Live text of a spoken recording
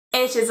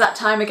It is that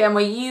time again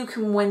where you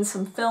can win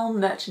some film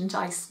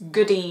merchandise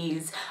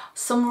goodies.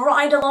 Some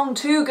Ride Along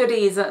 2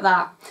 goodies at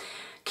that.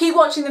 Keep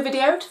watching the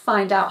video to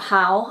find out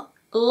how.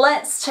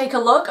 Let's take a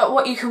look at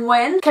what you can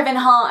win. Kevin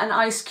Hart and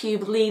Ice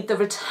Cube lead the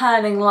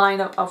returning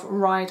lineup of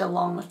Ride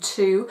Along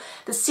 2,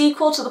 the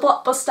sequel to the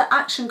blockbuster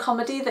action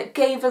comedy that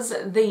gave us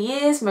the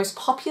year's most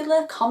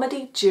popular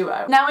comedy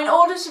duo. Now, in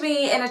order to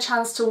be in a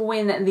chance to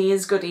win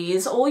these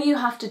goodies, all you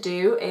have to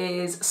do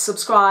is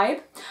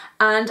subscribe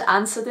and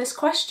answer this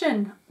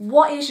question.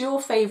 What is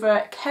your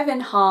favourite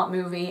Kevin Hart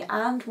movie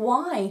and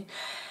why?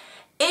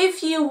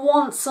 If you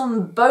want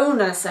some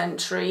bonus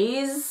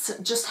entries,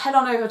 just head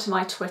on over to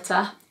my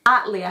Twitter,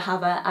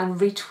 @LeahHaver, and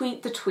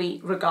retweet the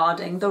tweet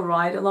regarding the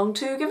Ride Along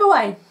 2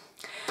 giveaway.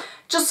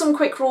 Just some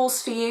quick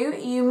rules for you.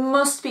 You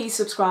must be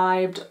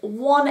subscribed,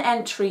 1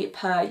 entry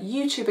per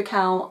YouTube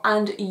account,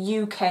 and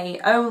UK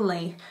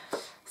only.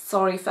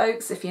 Sorry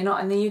folks if you're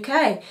not in the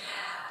UK.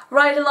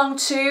 Ride Along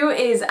 2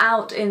 is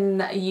out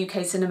in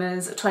UK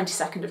cinemas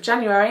 22nd of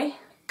January.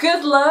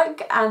 Good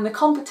luck, and the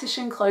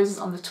competition closes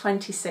on the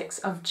 26th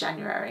of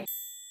January.